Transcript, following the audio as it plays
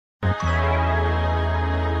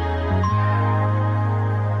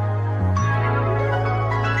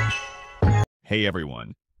Hey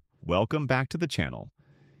everyone, welcome back to the channel.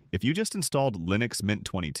 If you just installed Linux Mint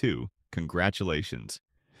 22, congratulations.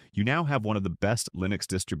 You now have one of the best Linux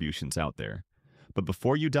distributions out there. But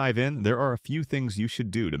before you dive in, there are a few things you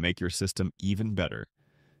should do to make your system even better.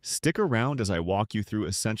 Stick around as I walk you through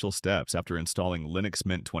essential steps after installing Linux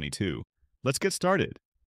Mint 22. Let's get started.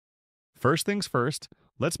 First things first,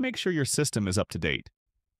 let's make sure your system is up to date.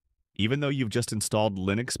 Even though you've just installed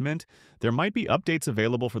Linux Mint, there might be updates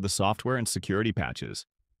available for the software and security patches.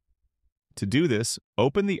 To do this,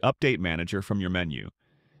 open the Update Manager from your menu.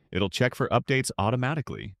 It'll check for updates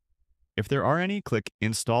automatically. If there are any, click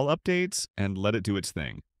Install Updates and let it do its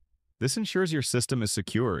thing. This ensures your system is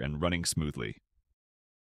secure and running smoothly.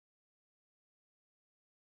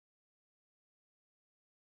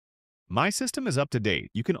 My system is up to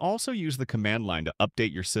date. You can also use the command line to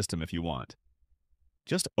update your system if you want.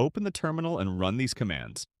 Just open the terminal and run these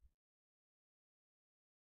commands.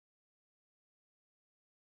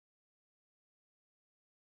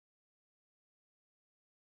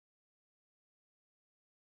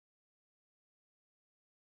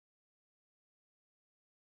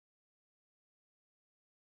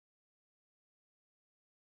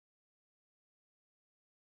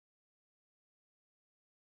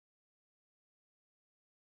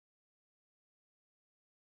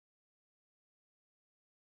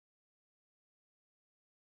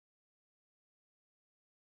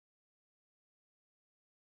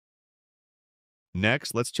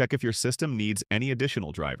 Next, let's check if your system needs any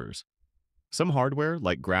additional drivers. Some hardware,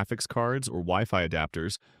 like graphics cards or Wi-Fi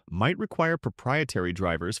adapters, might require proprietary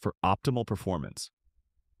drivers for optimal performance.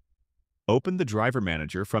 Open the Driver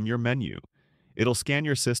Manager from your menu. It'll scan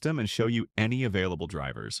your system and show you any available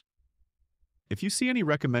drivers. If you see any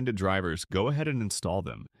recommended drivers, go ahead and install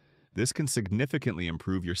them. This can significantly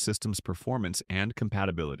improve your system's performance and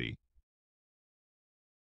compatibility.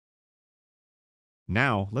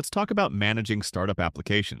 Now, let's talk about managing startup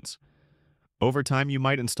applications. Over time, you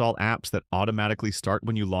might install apps that automatically start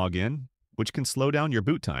when you log in, which can slow down your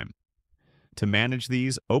boot time. To manage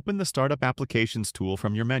these, open the Startup Applications tool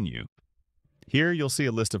from your menu. Here, you'll see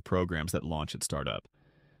a list of programs that launch at startup.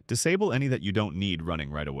 Disable any that you don't need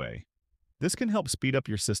running right away. This can help speed up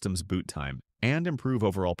your system's boot time and improve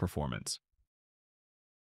overall performance.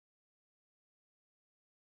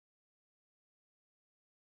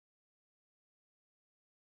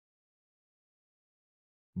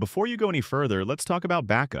 Before you go any further, let's talk about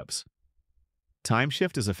backups.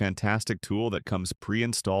 Timeshift is a fantastic tool that comes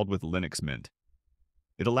pre-installed with Linux Mint.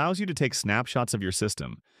 It allows you to take snapshots of your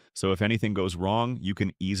system, so if anything goes wrong, you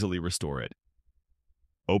can easily restore it.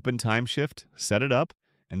 Open Timeshift, set it up,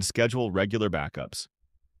 and schedule regular backups.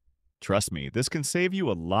 Trust me, this can save you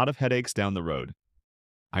a lot of headaches down the road.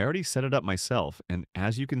 I already set it up myself, and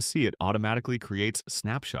as you can see, it automatically creates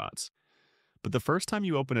snapshots. But the first time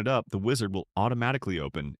you open it up, the wizard will automatically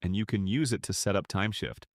open, and you can use it to set up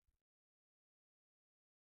Timeshift.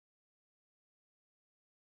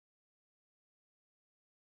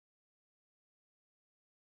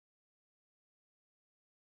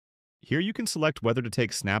 Here you can select whether to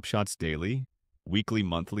take snapshots daily, weekly,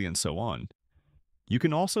 monthly, and so on. You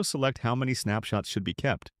can also select how many snapshots should be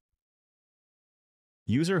kept.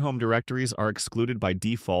 User home directories are excluded by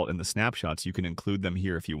default in the snapshots. You can include them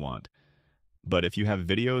here if you want. But if you have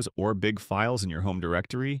videos or big files in your home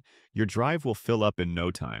directory, your drive will fill up in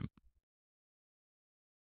no time.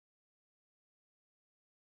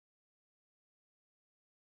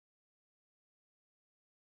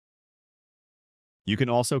 You can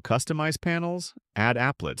also customize panels, add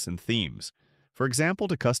applets and themes. For example,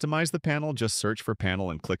 to customize the panel, just search for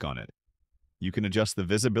panel and click on it. You can adjust the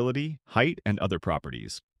visibility, height, and other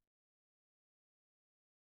properties.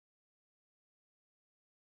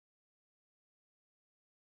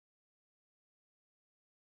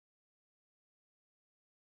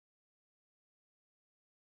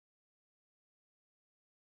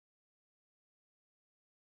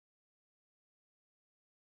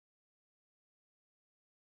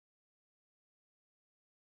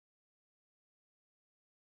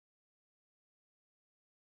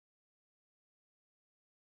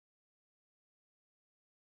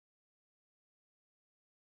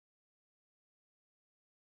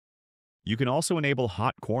 You can also enable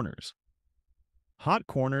hot corners. Hot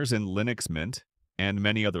corners in Linux Mint, and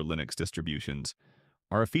many other Linux distributions,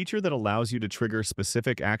 are a feature that allows you to trigger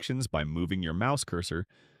specific actions by moving your mouse cursor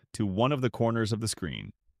to one of the corners of the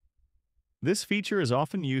screen. This feature is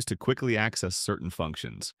often used to quickly access certain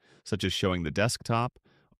functions, such as showing the desktop,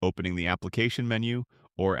 opening the application menu,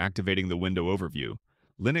 or activating the window overview,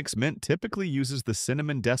 Linux Mint typically uses the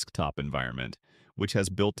Cinnamon desktop environment, which has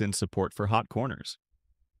built-in support for hot corners.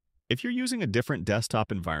 If you're using a different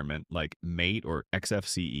desktop environment like Mate or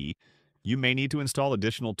XFCE, you may need to install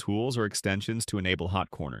additional tools or extensions to enable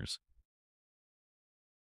hot corners.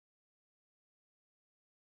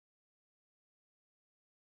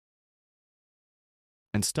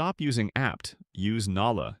 And stop using apt, use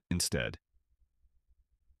Nala instead.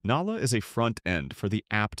 Nala is a front end for the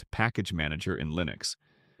apt package manager in Linux,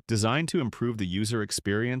 designed to improve the user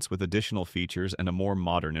experience with additional features and a more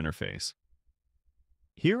modern interface.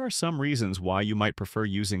 Here are some reasons why you might prefer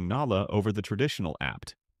using Nala over the traditional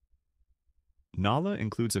apt. Nala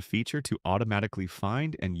includes a feature to automatically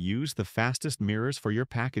find and use the fastest mirrors for your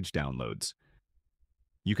package downloads.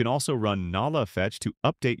 You can also run Nala Fetch to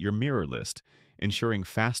update your mirror list, ensuring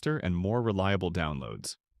faster and more reliable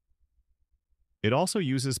downloads. It also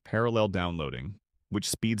uses parallel downloading, which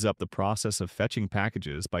speeds up the process of fetching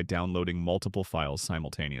packages by downloading multiple files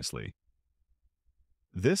simultaneously.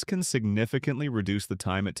 This can significantly reduce the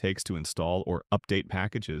time it takes to install or update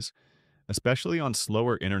packages, especially on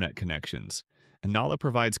slower internet connections, and Nala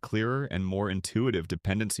provides clearer and more intuitive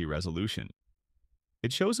dependency resolution.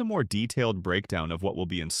 It shows a more detailed breakdown of what will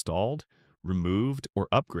be installed, removed, or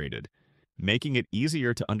upgraded, making it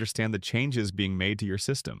easier to understand the changes being made to your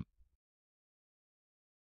system.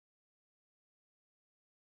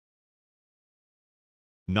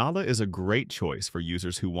 Nala is a great choice for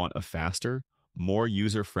users who want a faster, more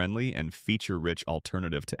user-friendly, and feature-rich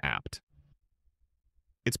alternative to apt.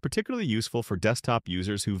 It's particularly useful for desktop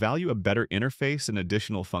users who value a better interface and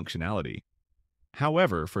additional functionality.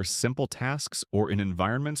 However, for simple tasks or in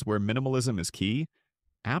environments where minimalism is key,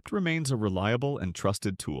 apt remains a reliable and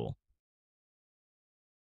trusted tool.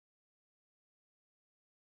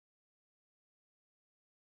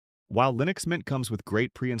 While Linux Mint comes with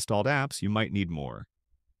great pre-installed apps, you might need more.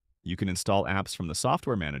 You can install apps from the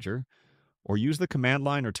software manager or use the command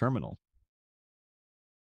line or terminal.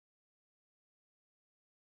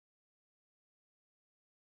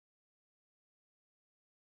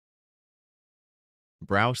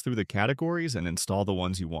 Browse through the categories and install the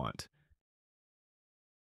ones you want.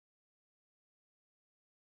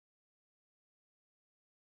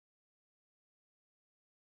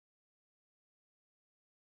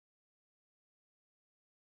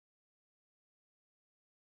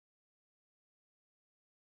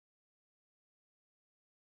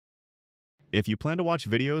 If you plan to watch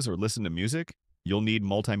videos or listen to music, you'll need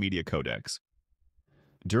multimedia codecs.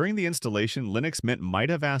 During the installation, Linux Mint might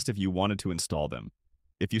have asked if you wanted to install them.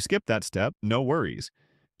 If you skip that step, no worries.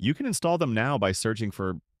 You can install them now by searching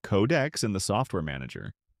for codecs in the software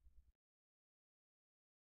manager.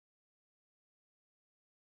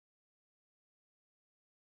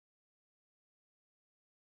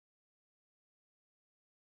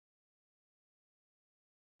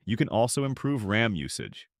 You can also improve RAM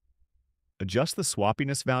usage. Adjust the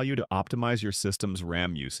swappiness value to optimize your system's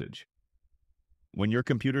RAM usage. When your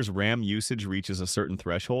computer's RAM usage reaches a certain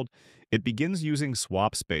threshold, it begins using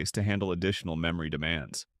swap space to handle additional memory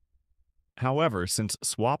demands. However, since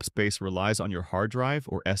swap space relies on your hard drive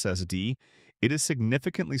or SSD, it is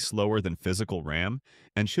significantly slower than physical RAM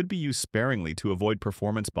and should be used sparingly to avoid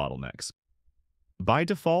performance bottlenecks. By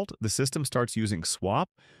default, the system starts using swap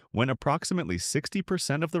when approximately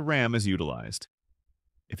 60% of the RAM is utilized.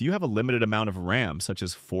 If you have a limited amount of RAM, such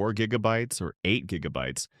as 4 gigabytes or 8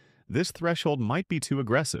 gigabytes, this threshold might be too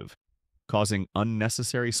aggressive, causing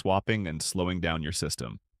unnecessary swapping and slowing down your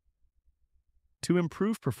system. To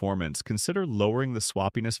improve performance, consider lowering the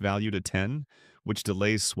swappiness value to 10, which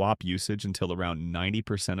delays swap usage until around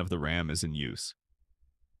 90% of the RAM is in use.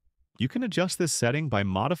 You can adjust this setting by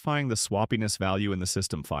modifying the swappiness value in the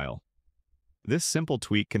system file. This simple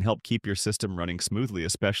tweak can help keep your system running smoothly,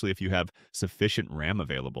 especially if you have sufficient RAM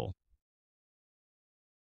available.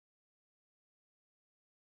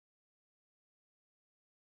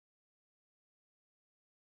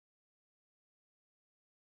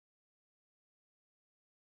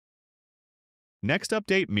 Next,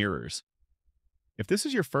 update mirrors. If this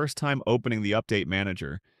is your first time opening the Update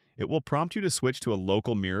Manager, it will prompt you to switch to a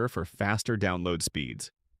local mirror for faster download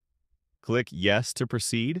speeds. Click Yes to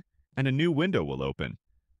proceed, and a new window will open,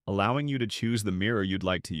 allowing you to choose the mirror you'd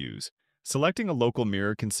like to use. Selecting a local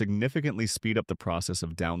mirror can significantly speed up the process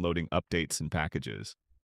of downloading updates and packages.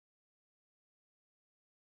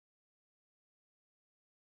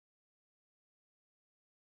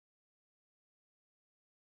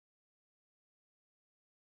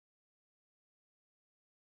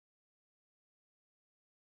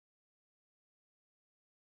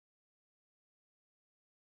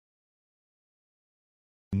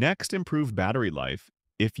 Next, improve battery life.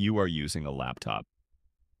 if you are using a laptop.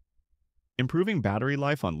 Improving battery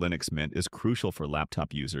life on Linux Mint is crucial for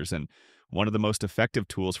laptop users, and one of the most effective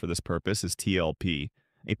tools for this purpose is TLP,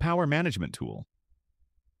 a power management tool.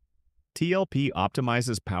 TLP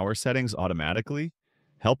optimizes power settings automatically,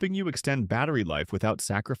 helping you extend battery life without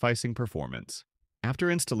sacrificing performance.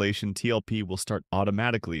 After installation, TLP will start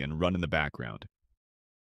automatically and run in the background.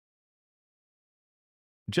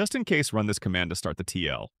 Just in case, run this command to start the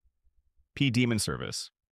TLP daemon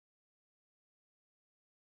service.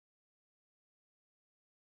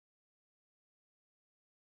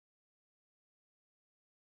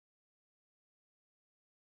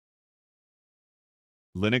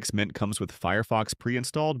 Linux Mint comes with Firefox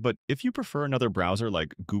pre-installed, but if you prefer another browser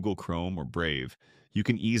like Google Chrome or Brave, you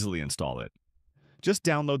can easily install it. Just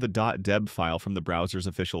download the .deb file from the browser's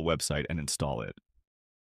official website and install it.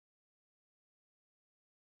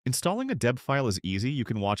 Installing a deb file is easy. You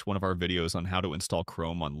can watch one of our videos on how to install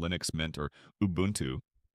Chrome on Linux Mint or Ubuntu.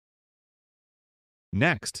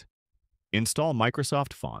 Next, install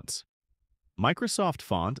Microsoft fonts. Microsoft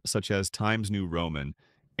font, such as Times New Roman,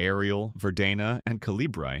 Arial, Verdana, and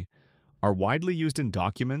Calibri, are widely used in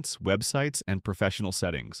documents, websites, and professional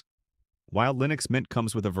settings. While Linux Mint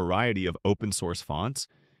comes with a variety of open-source fonts,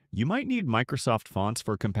 you might need Microsoft fonts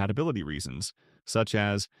for compatibility reasons, such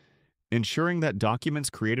as ensuring that documents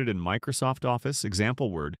created in Microsoft Office,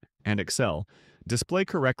 Example Word, and Excel display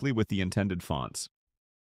correctly with the intended fonts.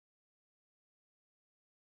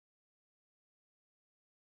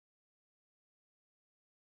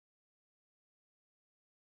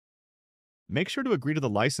 Make sure to agree to the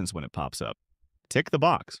license when it pops up. Tick the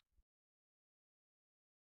box.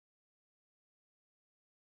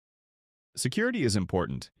 Security is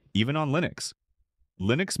important, even on Linux.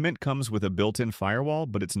 Linux Mint comes with a built-in firewall,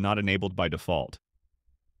 but it's not enabled by default.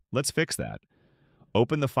 Let's fix that.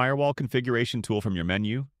 Open the firewall configuration tool from your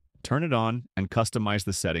menu, turn it on, and customize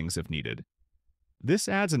the settings if needed. This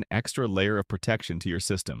adds an extra layer of protection to your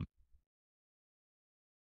system.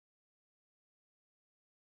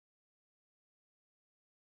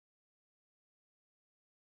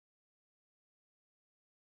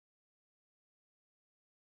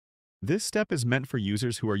 This step is meant for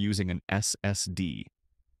users who are using an SSD.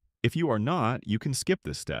 If you are not, you can skip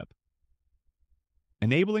this step.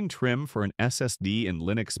 Enabling trim for an SSD in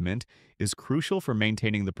Linux Mint is crucial for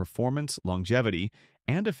maintaining the performance, longevity,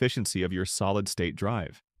 and efficiency of your solid-state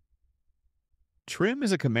drive. Trim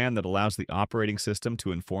is a command that allows the operating system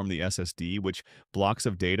to inform the SSD which blocks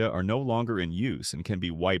of data are no longer in use and can be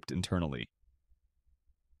wiped internally.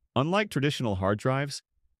 Unlike traditional hard drives,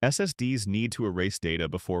 SSDs need to erase data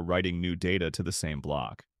before writing new data to the same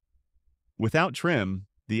block. Without trim,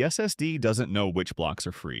 the SSD doesn't know which blocks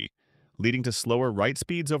are free, leading to slower write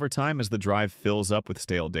speeds over time as the drive fills up with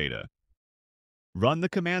stale data. Run the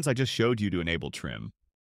commands I just showed you to enable trim.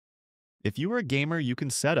 If you are a gamer, you can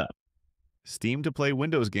set up Steam to play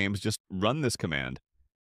Windows games. Just run this command.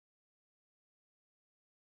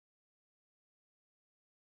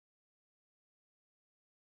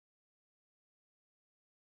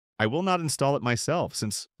 I will not install it myself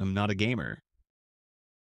since I'm not a gamer.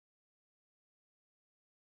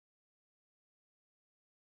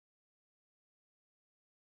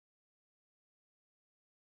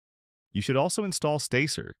 You should also install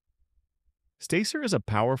Stacer. Stacer is a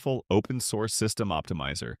powerful open-source system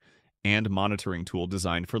optimizer and monitoring tool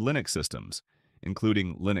designed for Linux systems,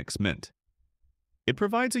 including Linux Mint. It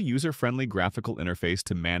provides a user-friendly graphical interface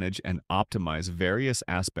to manage and optimize various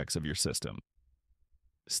aspects of your system.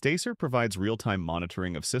 Stacer provides real-time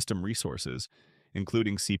monitoring of system resources,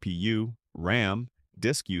 including CPU, RAM,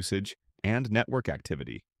 disk usage, and network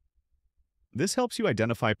activity. This helps you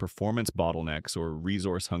identify performance bottlenecks or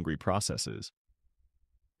resource-hungry processes.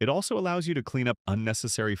 It also allows you to clean up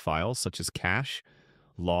unnecessary files such as cache,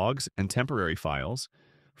 logs, and temporary files,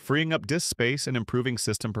 freeing up disk space and improving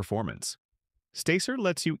system performance. Stacer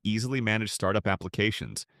lets you easily manage startup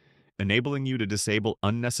applications, enabling you to disable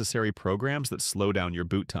unnecessary programs that slow down your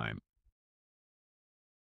boot time.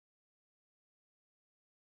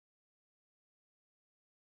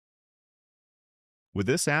 With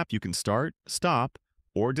this app, you can start, stop,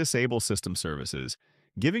 or disable system services,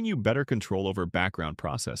 giving you better control over background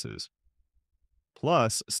processes.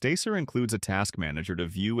 Plus, Stacer includes a task manager to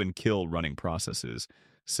view and kill running processes,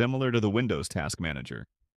 similar to the Windows Task Manager.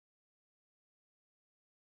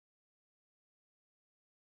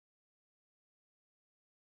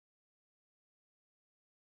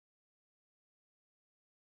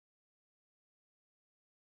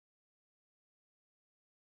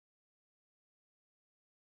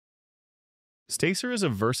 Stacer is a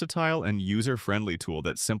versatile and user-friendly tool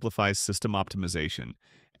that simplifies system optimization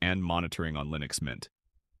and monitoring on Linux Mint.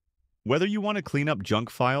 Whether you want to clean up junk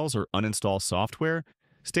files or uninstall software,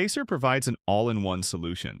 Stacer provides an all-in-one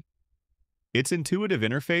solution. Its intuitive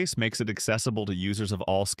interface makes it accessible to users of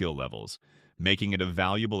all skill levels, making it a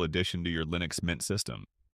valuable addition to your Linux Mint system.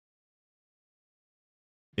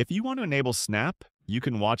 If you want to enable Snap, you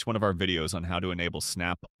can watch one of our videos on how to enable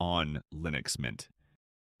Snap on Linux Mint.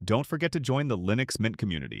 Don't forget to join the Linux Mint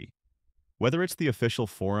community. Whether it's the official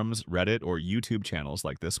forums, Reddit, or YouTube channels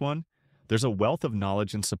like this one, there's a wealth of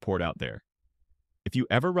knowledge and support out there. If you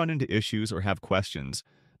ever run into issues or have questions,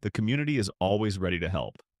 the community is always ready to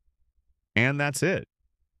help. And that's it.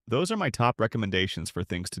 Those are my top recommendations for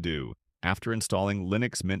things to do after installing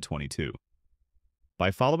Linux Mint 22. By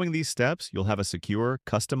following these steps, you'll have a secure,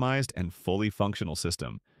 customized, and fully functional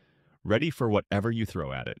system, ready for whatever you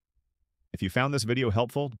throw at it. If you found this video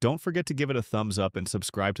helpful, don't forget to give it a thumbs up and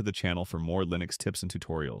subscribe to the channel for more Linux tips and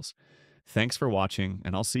tutorials. Thanks for watching,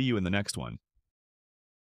 and I'll see you in the next one.